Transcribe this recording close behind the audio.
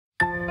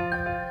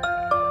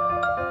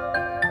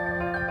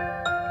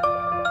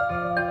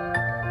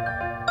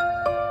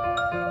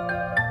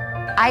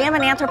I am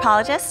an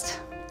anthropologist.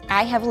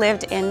 I have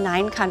lived in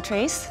 9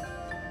 countries.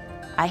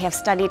 I have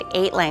studied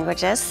 8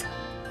 languages,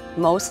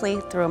 mostly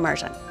through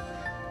immersion.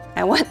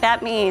 And what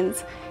that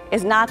means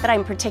is not that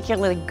I'm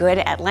particularly good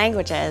at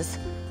languages,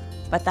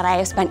 but that I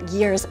have spent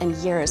years and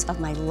years of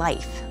my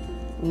life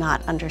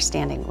not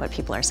understanding what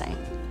people are saying.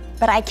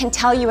 But I can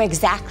tell you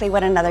exactly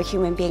what another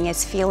human being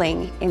is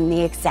feeling in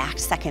the exact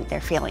second they're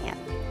feeling it.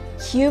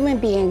 Human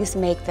beings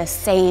make the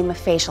same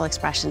facial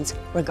expressions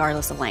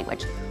regardless of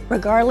language,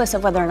 regardless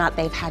of whether or not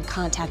they've had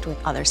contact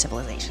with other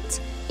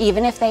civilizations,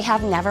 even if they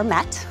have never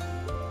met,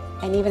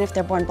 and even if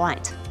they're born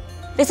blind.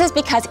 This is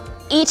because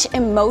each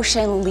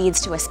emotion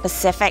leads to a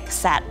specific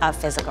set of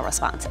physical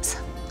responses.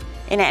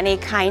 In any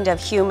kind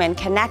of human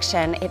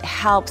connection, it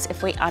helps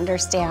if we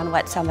understand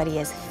what somebody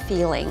is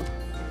feeling.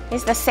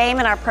 It's the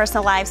same in our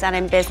personal lives and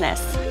in business.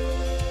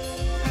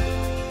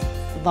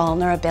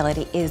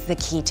 Vulnerability is the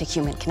key to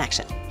human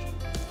connection.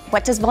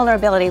 What does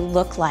vulnerability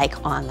look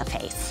like on the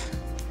face?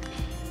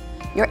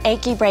 Your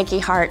achy, breaky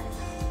heart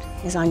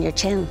is on your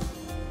chin.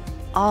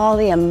 All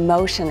the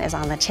emotion is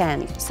on the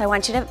chin. So I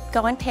want you to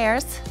go in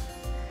pairs,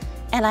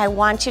 and I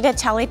want you to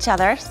tell each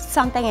other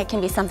something. It can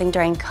be something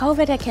during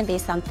COVID, it can be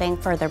something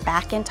further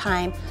back in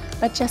time,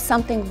 but just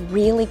something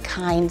really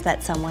kind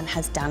that someone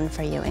has done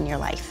for you in your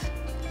life.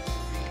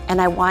 And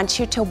I want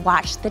you to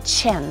watch the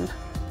chin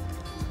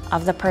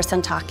of the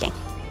person talking,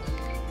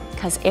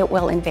 because it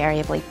will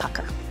invariably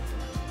pucker.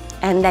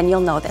 And then you'll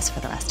know this for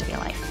the rest of your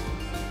life.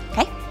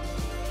 Okay?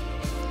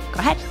 Go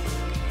ahead.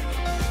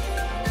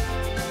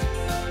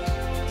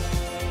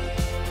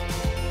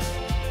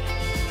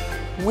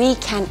 We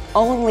can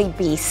only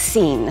be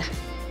seen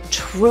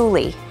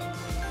truly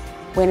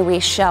when we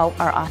show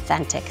our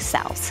authentic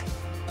selves,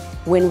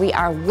 when we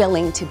are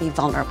willing to be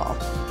vulnerable.